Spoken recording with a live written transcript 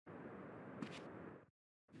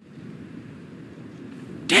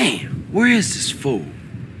Damn, where is this fool?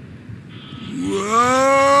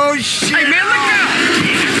 Whoa, shit! Hey, man, look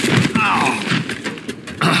out!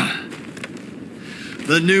 Oh.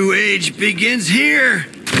 The new age begins here.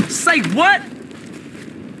 Say what?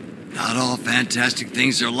 Not all fantastic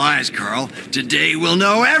things are lies, Carl. Today we'll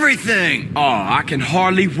know everything. Oh, I can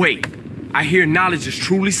hardly wait. I hear knowledge is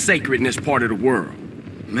truly sacred in this part of the world.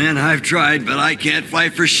 Man, I've tried, but I can't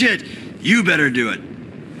fight for shit. You better do it.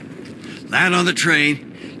 Land on the train,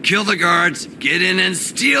 kill the guards, get in and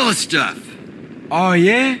steal the stuff. Oh,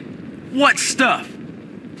 yeah? What stuff?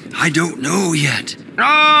 I don't know yet.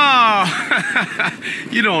 Oh,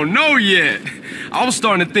 you don't know yet. I was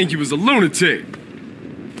starting to think you was a lunatic.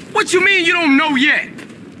 What you mean you don't know yet?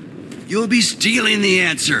 You'll be stealing the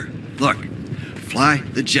answer. Look, fly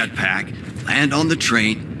the jetpack, land on the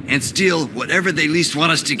train, and steal whatever they least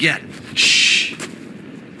want us to get. Shh.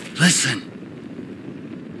 Listen.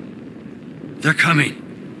 They're coming.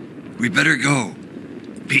 We better go.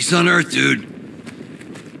 Peace on Earth, dude.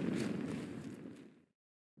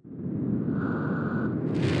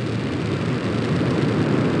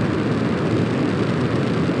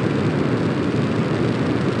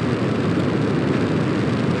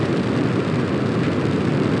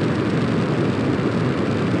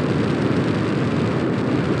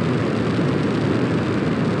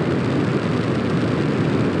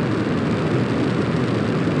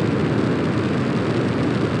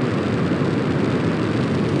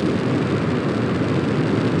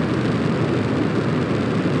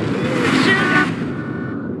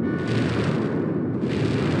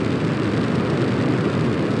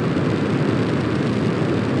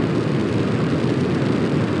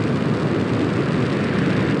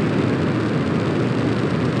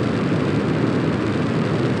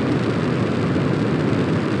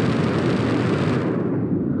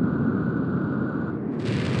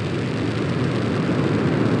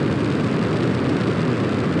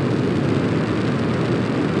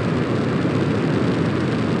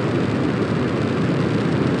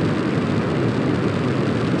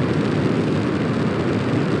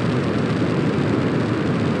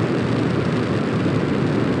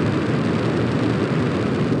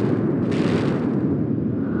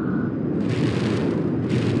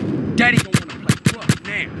 Daddy don't want to play rough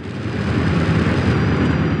now.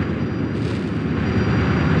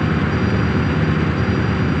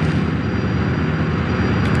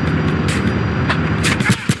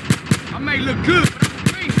 I may look good, but I'm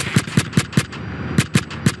crazy.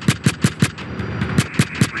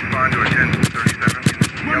 Respond to attendant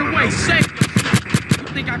 37. Run away, save yourself. You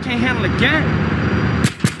think I can't handle a gang?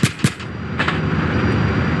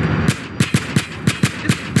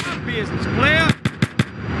 This is my business, player.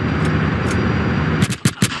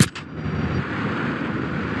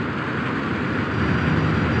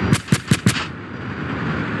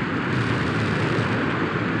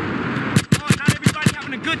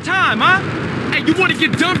 Good time, huh? Hey, you want to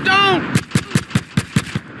get dumped on?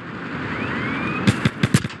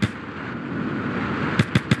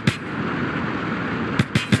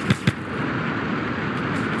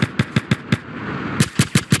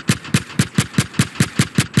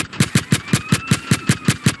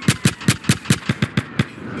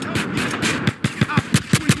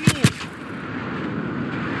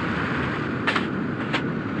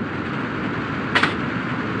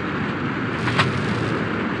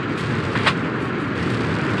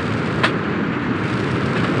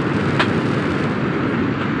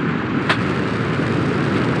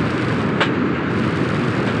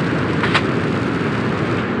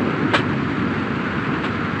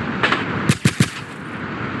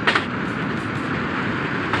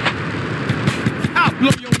 Blow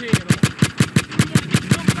your head off. You want to get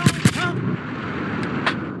dumped on, huh?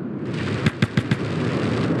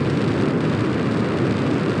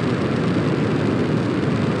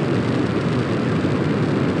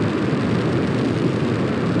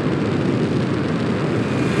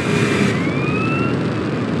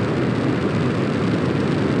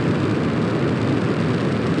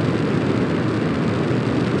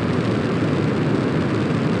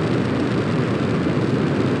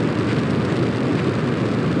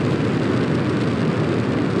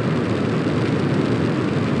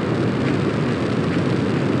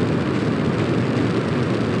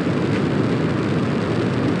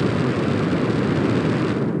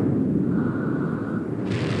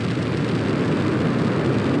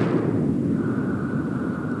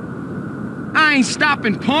 I ain't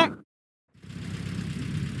stopping, punk.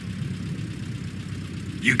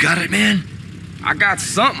 You got it, man? I got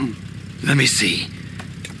something. Let me see.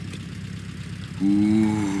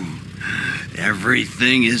 Ooh,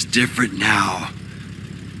 everything is different now.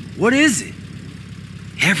 What is it?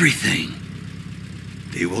 everything.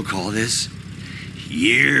 They will call this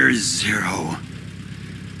Year Zero.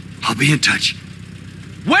 I'll be in touch.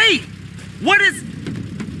 Wait! What is...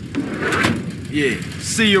 Yeah,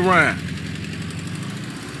 see you around.